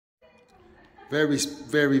Very,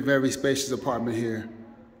 very, very spacious apartment here.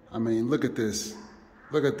 I mean, look at this.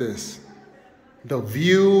 Look at this. The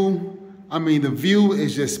view, I mean, the view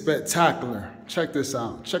is just spectacular. Check this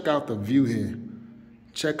out. Check out the view here.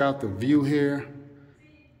 Check out the view here.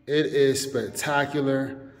 It is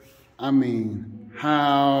spectacular. I mean,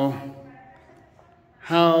 how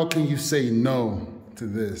can you say no to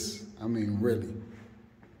this? I mean, really.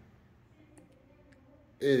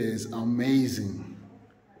 It is amazing.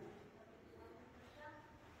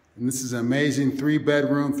 And this is an amazing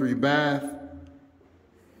 3-bedroom, 3-bath.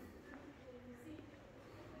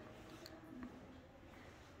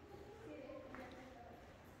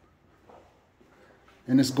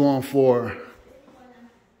 And it's going for,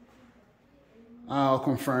 I'll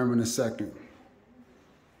confirm in a second.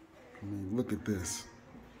 I mean, look at this.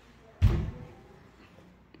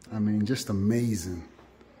 I mean, just amazing.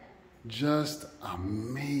 Just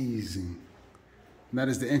amazing. And that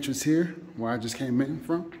is the entrance here, where I just came in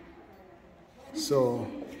from. So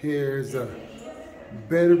here's a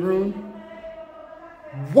bedroom.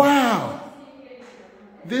 Wow!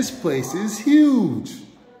 This place is huge.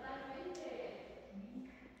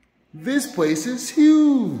 This place is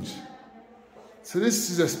huge. So this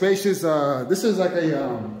is a spacious, this is like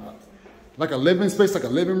a living space, like a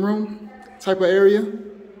living room type of area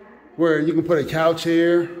where you can put a couch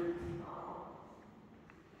here.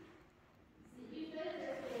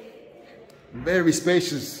 Very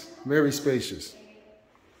spacious, very spacious.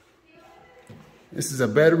 This is a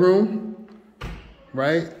bedroom,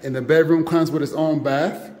 right? And the bedroom comes with its own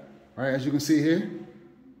bath, right? As you can see here.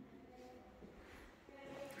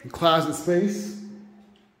 Closet space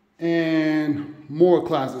and more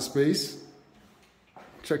closet space.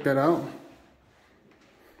 Check that out.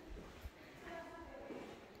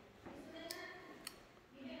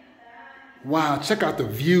 Wow, check out the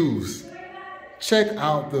views. Check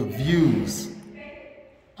out the views.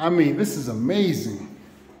 I mean, this is amazing.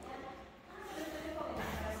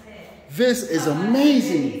 This is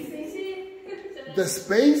amazing. The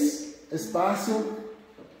space, espacio.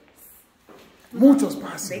 Mucho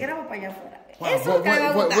espacio. Wow,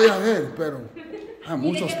 voy a ver, pero hay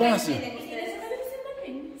mucho espacio.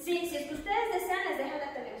 Sí, si es que ustedes desean, les dejo la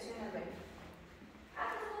televisión al ver.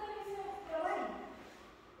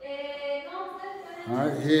 All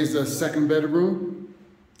right, here's the second bedroom.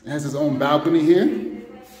 It has its own balcony here.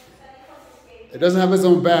 It doesn't have its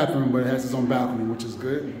own bathroom, but it has its own balcony, which is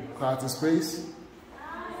good. Closet space.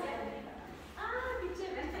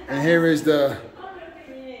 And here is the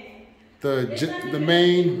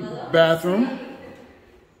main bathroom,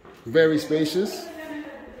 very spacious.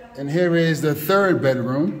 And here is the third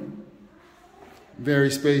bedroom,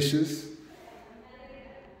 very spacious,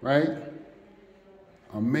 right?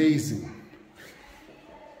 Amazing.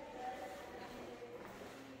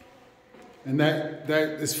 And that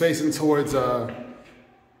is facing towards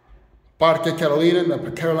Parque Carolina,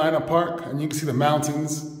 the Carolina Park, and you can see the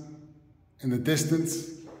mountains in the distance.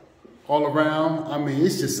 All around, I mean,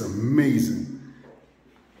 it's just amazing.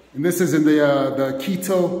 And this is in the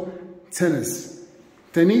Quito Tenis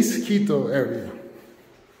Quito area.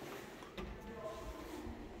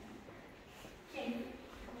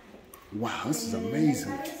 Wow, this is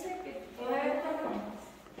amazing.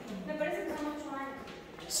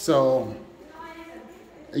 So,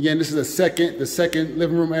 again, this is the second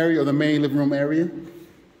living room area, or the main living room area,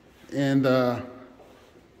 and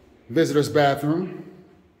visitor's bathroom.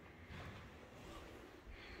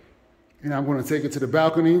 And I'm going to take it to the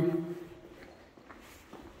balcony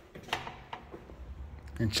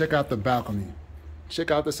and check out the balcony.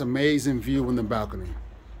 Check out this amazing view in the balcony.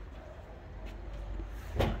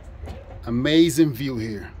 Amazing view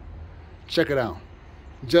here. Check it out.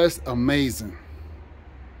 Just amazing.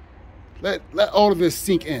 Let all of this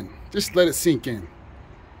sink in. Just let it sink in.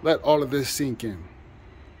 Let all of this sink in.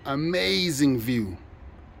 Amazing view.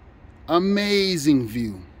 Amazing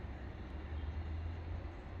view.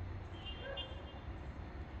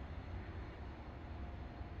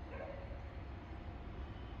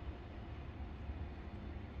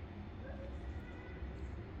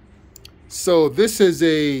 So this is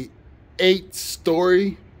a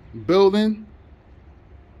 8-story building,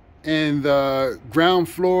 and the ground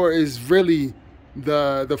floor is really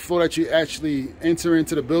the floor that you actually enter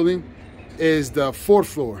into the building is the 4th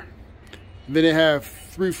floor. And then they have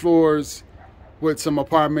 3 floors with some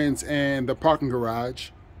apartments and the parking garage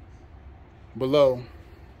below.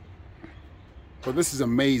 But this is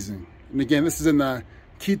amazing. And again, this is in the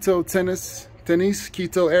Quito Tenis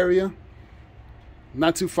Quito area.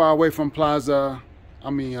 Not too far away from Parque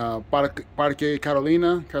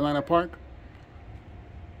Carolina Park.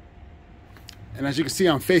 And as you can see,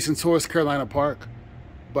 I'm facing towards Carolina Park.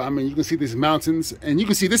 But I mean, you can see these mountains, and you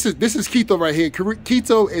can see this is Quito right here.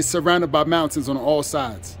 Quito is surrounded by mountains on all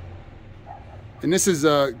sides. And this is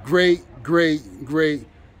a great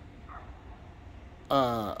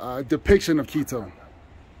depiction of Quito.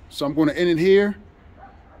 So I'm going to end it here.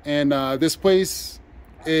 And this place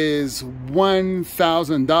is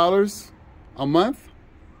 $1,000 a month.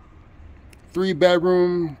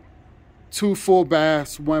 3-bedroom, 2 full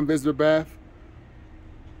baths, 1 visitor bath.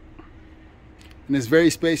 And it's very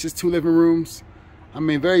spacious, 2 living rooms. I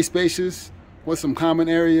mean, very spacious with some common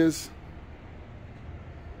areas.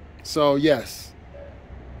 So yes,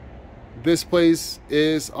 this place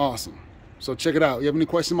is awesome. So check it out. You have any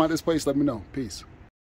questions about this place, let me know. Peace.